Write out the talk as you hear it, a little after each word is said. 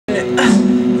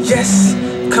Yes,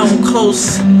 come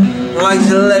close like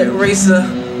Gillette Racer.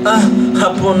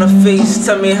 Up on the face,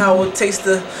 tell me how it tastes.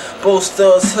 The both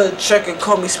stars, hood checker,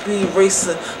 call me Speed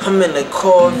Racer. I'm in the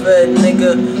Corvette,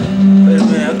 nigga. Wait a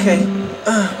minute, okay.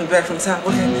 We back from the top,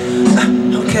 okay.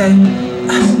 Okay.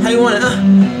 How you want it?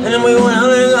 And then what you want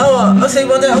it? I'll say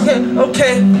about that,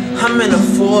 okay. I'm in a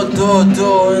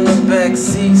 4-door in the back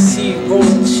seat,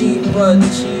 rolling cheaper.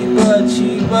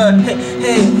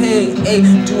 Hey,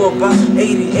 do about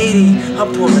 80, up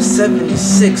on the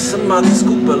 76. I'm out to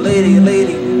scoop a lady. We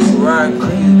ride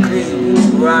crazy, we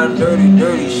ride dirty.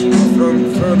 She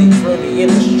flirty in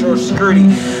the short skirty.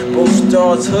 Both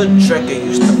stars, hood trekker,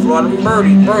 used to fly them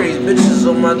birdies. Bitches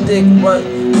on my dick, what?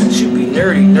 But you be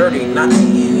nerdy, not the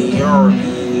NERD.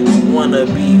 You wanna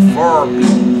be Barbie.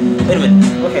 Wait a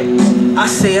minute, okay. I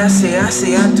say, I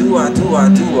do.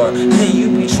 Hey, you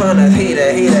be tryna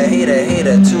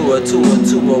hater to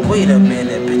her. Wait a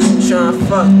minute, bitch, you tryna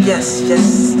fuck? Yes.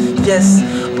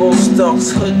 Both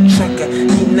stalks, hood trekker,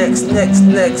 he next.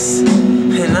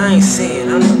 And I ain't saying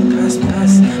I'm the best.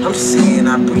 I'm saying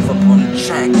I breathe up on the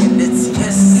track, and it's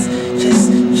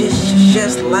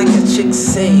yes, like a chick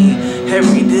say.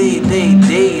 Every day,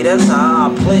 that's how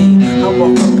I play. I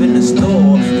walk up in the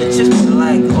store and just be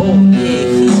like, oh yeah,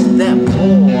 he's that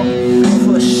boy.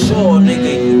 For sure,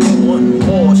 nigga, you be wanting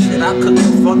more shit. I cook the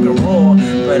fucking raw,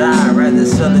 but I'd rather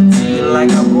sell it to you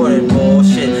like I bought it,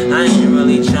 bullshit. I ain't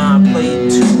really trying to play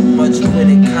too much with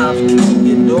it. Cops kicking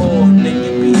your door, nigga,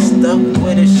 you be stuck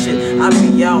with it, shit. I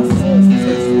be out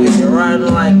 4/5 with it,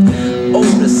 riding like, oh,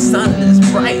 the sun is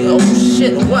bright, oh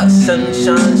shit, what?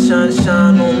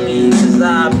 Sunshine on me, cause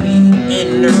I be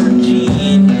energy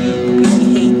and you be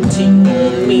hating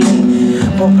on me.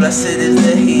 But blessed is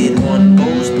the head one,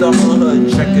 boast off a hood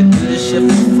trekker, do this shit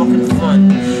for fucking fun.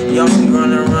 Y'all be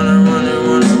running,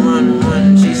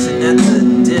 chasing at the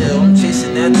deal, I'm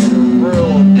chasing at the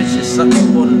real, bitches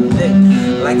sucking on the dick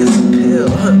like it's a pill.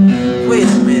 Wait a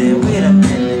minute.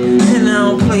 And I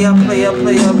don't play, I play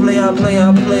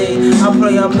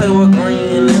with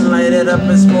green and light it up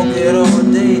and smoke it all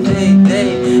day.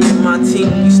 And my team,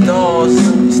 we stars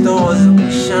and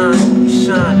we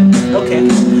shining. Okay,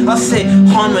 I say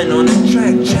Harmon on the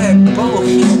track, bro,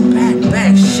 he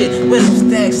back shit with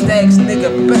them stacks, nigga,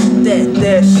 bet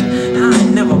that shit. I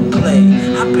ain't never play.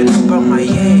 I've been about my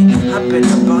I've been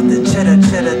about the cheddar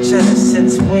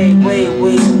since way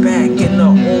back in the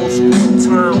old school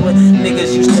time when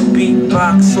niggas used to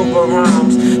beatbox over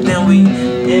rhymes. Now we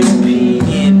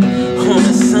MPing on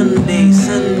a Sunday,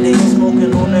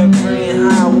 smoking on that green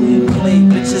high we play.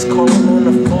 Bitches calling on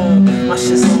the phone, my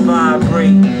shit's on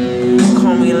vibrate.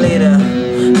 Call me later,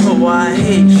 oh I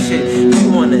hate shit. You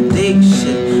wanna dig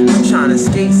shit? I'm tryna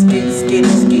skate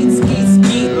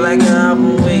like an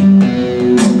album weight.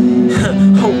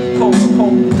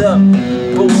 Hold up,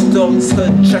 both dogs,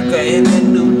 hood trekker in the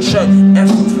new truck,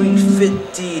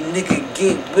 F350, nigga,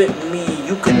 get with me.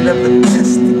 You can never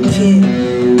test the kid.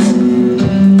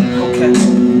 Okay.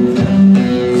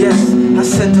 Yes, I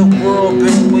said the world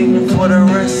been waiting for the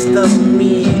rest of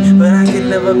me, but I can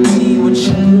never be what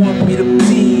you want me to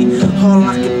be. All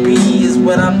I can be is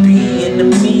what I be, and the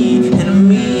me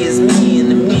is me, and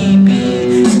the me be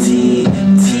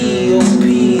T-O-P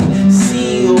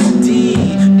C-O-D.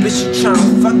 Bitch, you tryna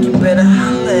fuck, you better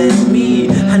holla at me.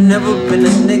 I never been a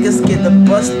nigga scared to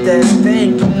bust that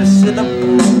thing. Keep the shit up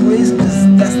on my waist, cause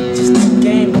that's just the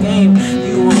game.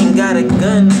 You ain't got a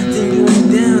gun, then you ain't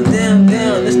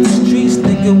down. It's the streets,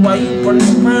 nigga, why you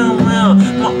running round?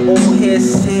 My old head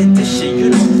said this shit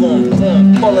uniform,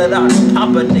 pull it out,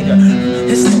 pop a nigga.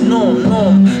 It's the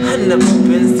norm. I never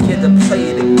been scared to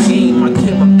play the game. I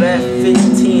came a bad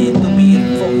 15, threw me a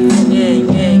 4, yang.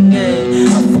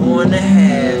 I'm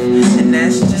 4.5, and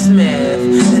that's just math.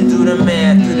 And do the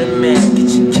math, get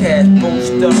your cash. Both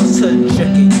stars, hood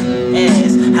trekker,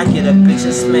 ass. I get a bitch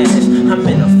and smash. I'm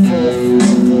in a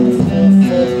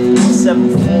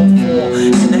 744,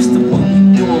 and that's the way we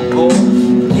do it, boy.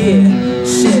 Yeah,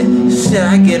 shit,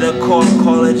 I get a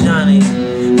call it Johnny.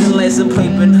 The license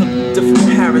plate been hooked up from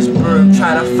Harrisburg,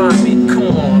 try to find me, come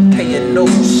on, pay your no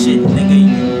shit, nigga,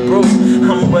 you broke.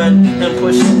 I'm wetting and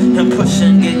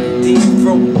pushing, getting deep,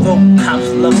 throat, cops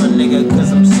love a nigga,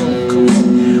 cause I'm so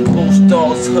clean. Both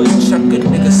dogs, hood trekker,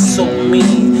 nigga, so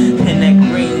mean. And that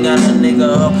green got a nigga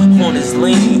up on his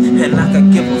lean, and I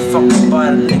could give a fuck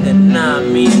about a nigga, nah,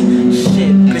 me.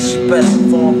 Shit, bitch, you better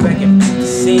fall back and pick the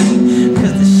scene,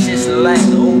 cause the shit's like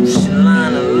the ocean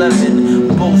line 11.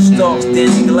 Both stalks,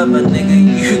 Danny Glover, nigga,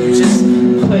 you just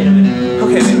wait a minute.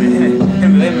 Okay, wait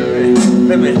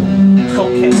a minute.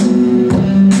 Okay,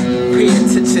 pay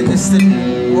attention, it's the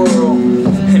new world,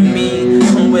 and me,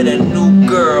 I'm with a new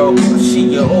girl.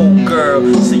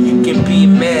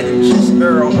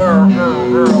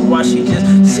 while she just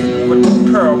sitting with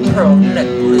the pearl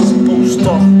necklace. Boost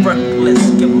off reckless,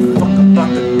 give a fuck about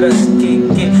the best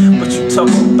get. What you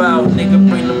talking about, nigga?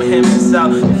 Bring them hammers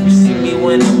out. If you see me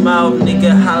when I'm out,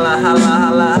 nigga, holla, holla,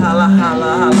 holla, holla, holla,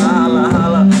 holla, holla,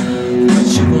 holla. But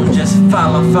you gon' just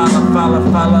follow. I'm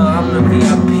a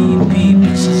VIP,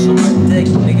 bitches on my dick,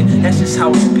 nigga. That's just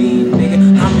how it be, nigga.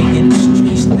 I be in the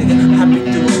streets, nigga. I be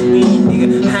doing me, nigga.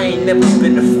 I ain't never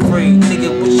been afraid, nigga.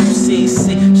 What you see,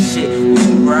 shit.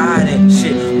 We riding,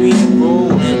 shit. We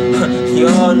rollin',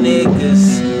 y'all niggas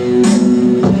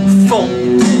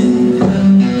folding.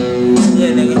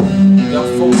 Yeah, nigga, y'all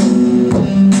folding.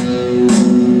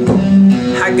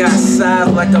 I got size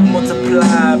like a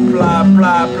multiply, fly,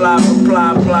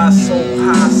 so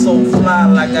high, so fly,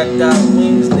 like I got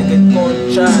wings, nigga,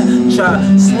 gon' try,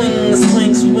 swing,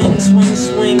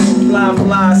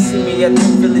 fly, see me at the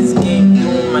Phillies game,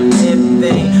 doing my damn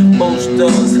thing, both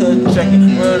dogs, hood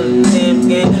tracking, run the damn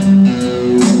game,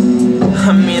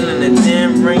 I'm in the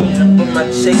damn range, I'm with my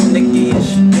chick, nigga, and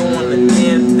she doing the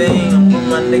damn thing, I'm with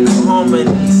my nigga Harmon,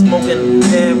 he smoking the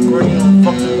damn green, I'm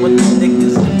fucking with the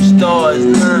niggas, stars,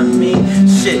 not me.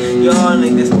 Shit, y'all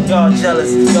niggas, y'all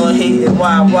jealous, y'all hate it,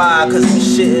 why? Cause we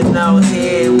shitting out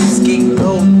here, we skating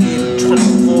over here,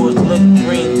 24s look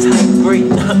green, tight great.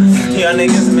 Y'all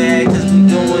niggas mad cause we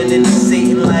going in the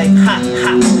Satan like hot.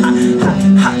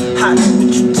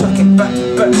 What you talking about?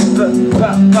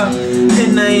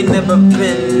 And I ain't never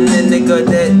been a nigga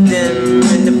that dim,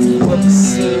 and if you ever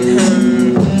seen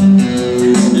him,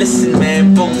 listen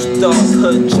man, both stars,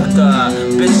 hood chucker,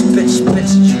 bitch,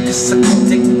 you can suck a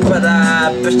dick, but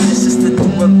I bet your sister do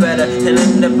it better. And I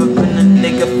never been a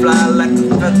nigga fly like a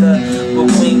feather,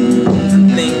 with wings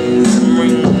and things and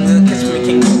rings. Catch me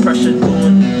king of pressure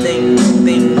doing things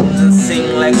and sing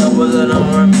like I was an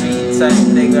R&B type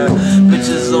nigga.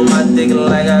 Bitches on my dick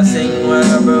like I sing, flow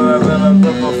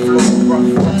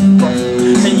rough.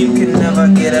 And you can never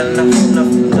get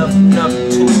enough,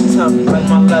 too tough like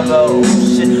my level. Oh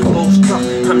shit, both struck.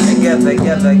 I'm together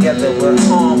with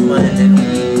Harmon, and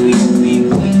we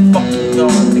fucking y'all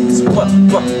niggas. What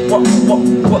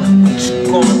you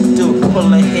gonna do?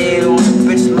 Pull a head on the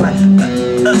bitch like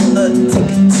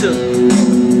take it two.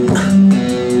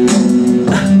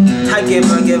 I give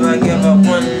her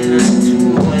 1 and 2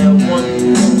 and a 1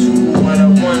 and 2 and a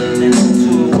 1 and a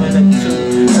 2 and a 2.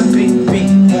 A beat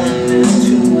 1 and 2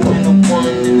 and a 1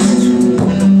 and a 2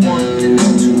 and a 1 and a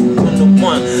 2 and a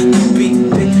 1. The beat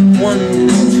 1 and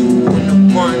 2 and a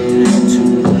 1 and 2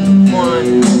 and a 1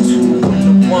 and 2 and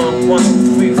a 1, 1,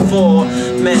 3, 4.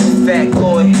 Matter of fact, go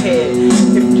ahead.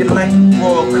 If you like it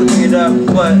raw, cook it up,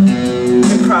 but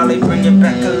you probably bring it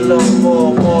back a little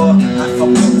more. I fuck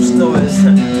with snowers,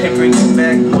 they bring it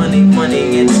back money,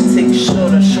 and it takes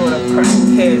shorter, crack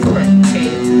heads,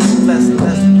 less.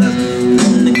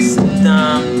 Niggas sit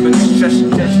down, bring it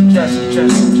stress.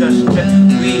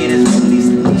 Weed is release,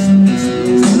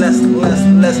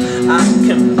 less. I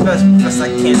confess, I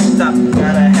can't stop.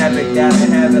 Gotta have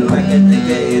it like a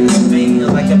nigga in his veins,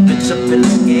 like a bitch up in the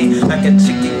game, like a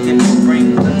chicken getting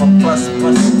rings. I'm a bust, blow,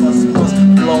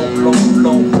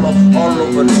 all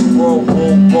over the world.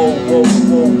 Whoa.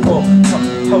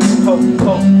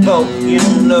 Ho. You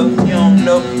don't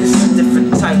know. This is a different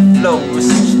type flow. It's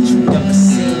some shit you never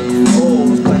seen before.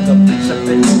 It's like a bitch up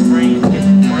in the brain,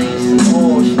 getting brains some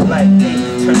more. She like, hey,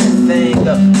 turn that thing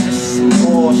up, just some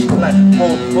more. She like,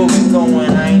 whoa, where we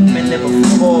going? I ain't been there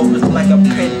before. It's like a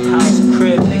penthouse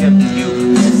crib, nigga, view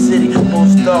in the city.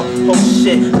 Most dog, oh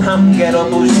shit, I'm ghetto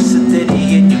bougie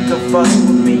sedity, and you can fuck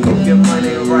with me if your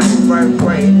money right.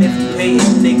 And if you pay it,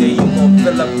 nigga, you gon'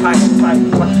 fill a pipe.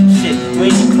 Shit, we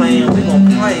ain't playing, we gon'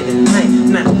 play tonight.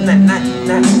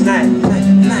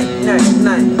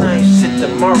 Night. Shit,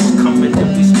 tomorrow's coming, and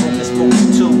we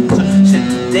smoking too. Shit,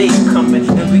 the day coming,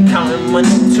 and we counting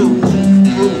money too.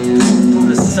 Through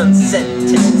the sunset,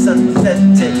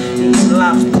 eating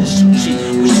lobster sushi.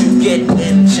 What you get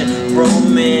in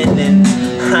Roman, and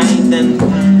I ain't done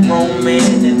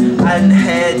Roman, and I done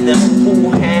had them.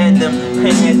 Who had them?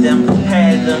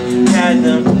 Had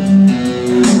them.